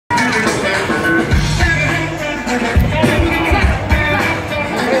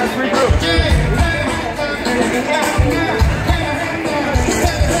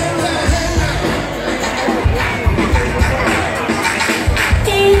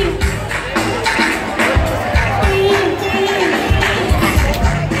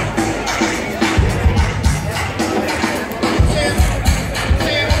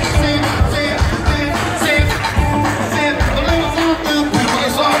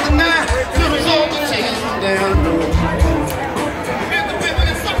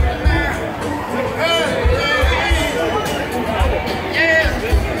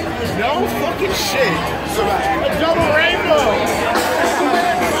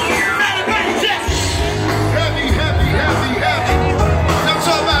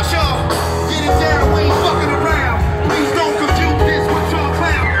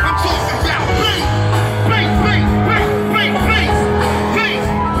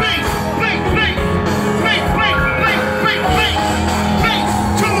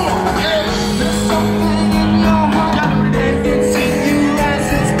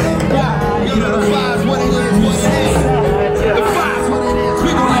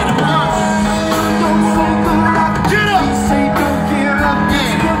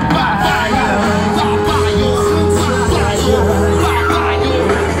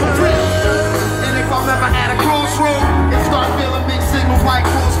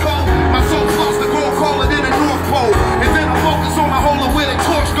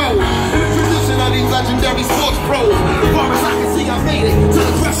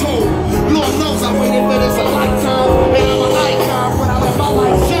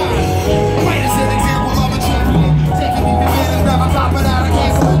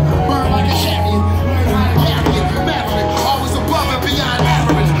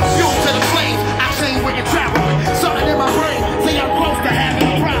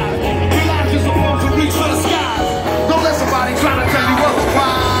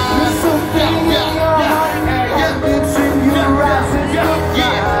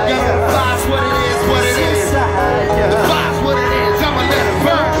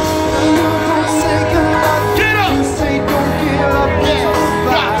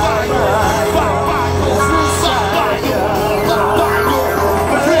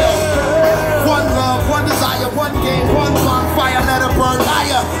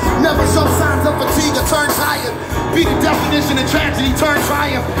fire. Never show signs of fatigue or turn tired. Be the definition of tragedy, turn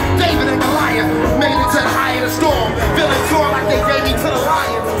triumph. David and Goliath made it to the eye of the storm. Feeling torn like they gave me to the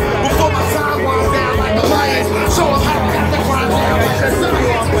lions. Before my time wound down like the lions. Show them how to got the grind down like that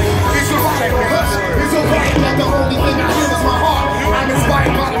Summercamp. It's alright, hush, it's alright. That the only thing I hear is my heart. I'm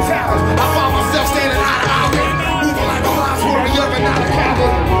inspired by the challenge. I found myself standing out of outlet. Moving like a lost warrior and not a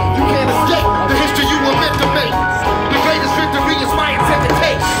coward. You can't escape the history you were meant to make. The greatest victory is my intent to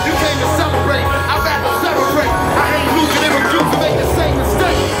take. You came to celebrate, I'd rather celebrate. I ain't losing and refuse to make the same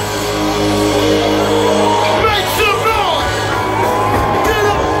mistake. Make some noise! Get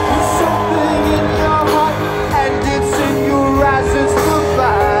up! There's something in your heart and it's in your eyes, it's the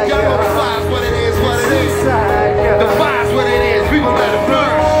fire. Y'all know the fire's what it is, what it is. The fire's what it is, we gon' let it burn.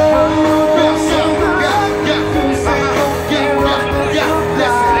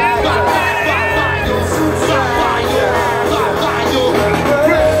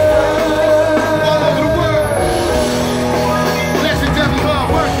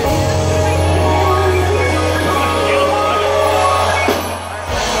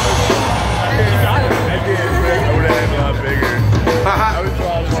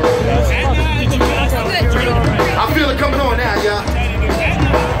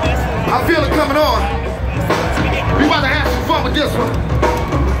 I feel it coming on. We about to have some fun with this one.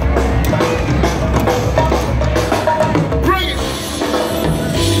 Bring it.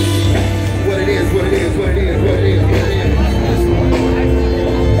 What it is, what it is, what it is, what it is, what it is.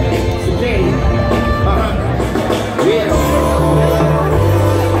 It's okay. Yeah.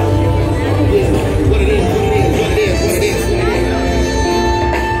 What it is, what it is, what it is, what it is, what it is.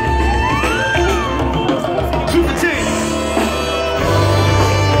 Super team.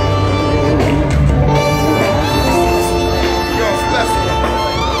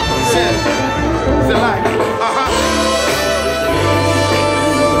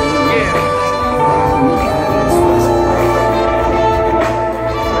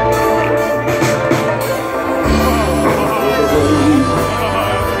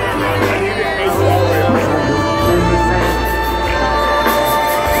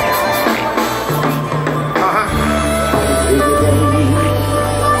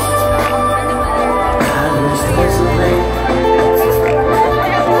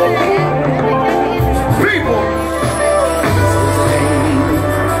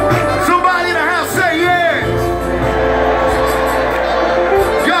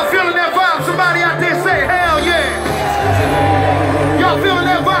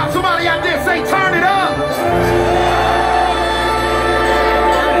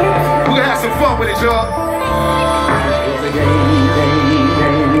 Fun with it, y'all.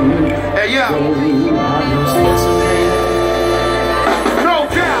 Hey, yeah. No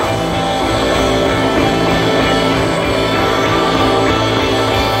doubt.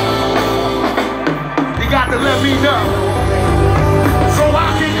 You got to let me know so I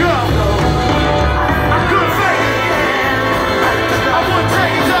can go. I couldn't fake it. I wouldn't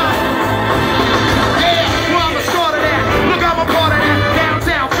take it up. Yeah, well, I'm the start of that. Look, I'm a part of that.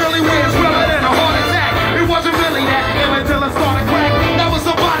 Downtown Philly, where it's realer than a heart attack. It wasn't really that until I started crack. That was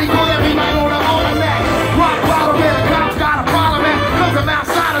somebody who every night on the automatic. Rock bottom where the cops got a problem at. Cause I'm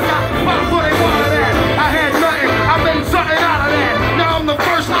outside, I got spots where they wanted at. I had nothing, I made something out of that. Now I'm the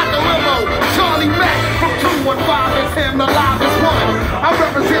first out the limo. Charlie Mack from 215 is him, the livest one. I'm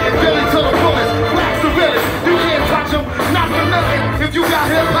representing Philly to the fullest. Blacks the realest, you can't touch them, not for nothing. If you got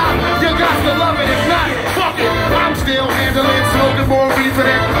hip hop, you got to love it. If not, fuck it. I'm still handling, smoking more weed for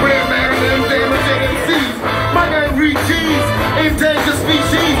that red man and them MCs. My name Reed Cheese, endangered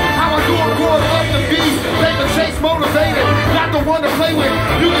species. How I do it, boy, love the bees. Paper chase motivated, not the one to play with.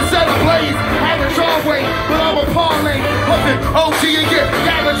 You can set a blaze, have a jar way, but I'm a parlay. Huffing OG and get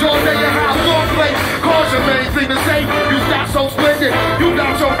damage all day and how long play. Cause your main thing to say, you stop so splendid. You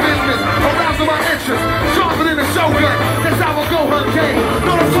got your business, arousing my interest. Sharper than a shotgun, that's how I go, huh, K.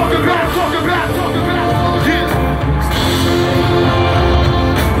 Know what I'm talking about, talking about, talking about. Yeah.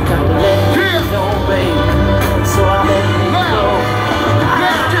 Yeah. No, baby, so I let me go.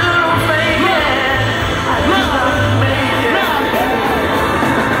 I do, baby. I do make it.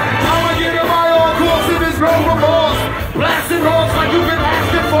 I'ma get in my own course in this no remorse. Blasting off like you've been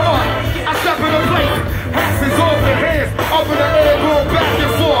asking for. I step in the place, passes off the hands, up in the air, going back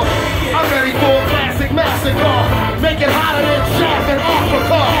and forth. I'm ready for a classic massacre. Make it hotter than Shaft in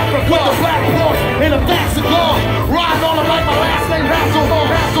Africa. With the black horse and a fat cigar. Riding on them like my last name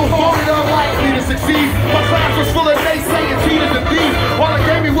Hasselhoff. Voted unlikely to succeed. My class was full of naysaying, cheated to be. All it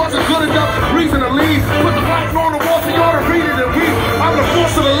gave me wasn't good enough reason to leave. Put the black on the wall so you ought to read it and weep. I'm the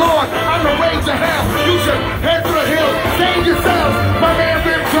force of the Lord. I'm the rage of hell. You should head to the hill. Save yourself.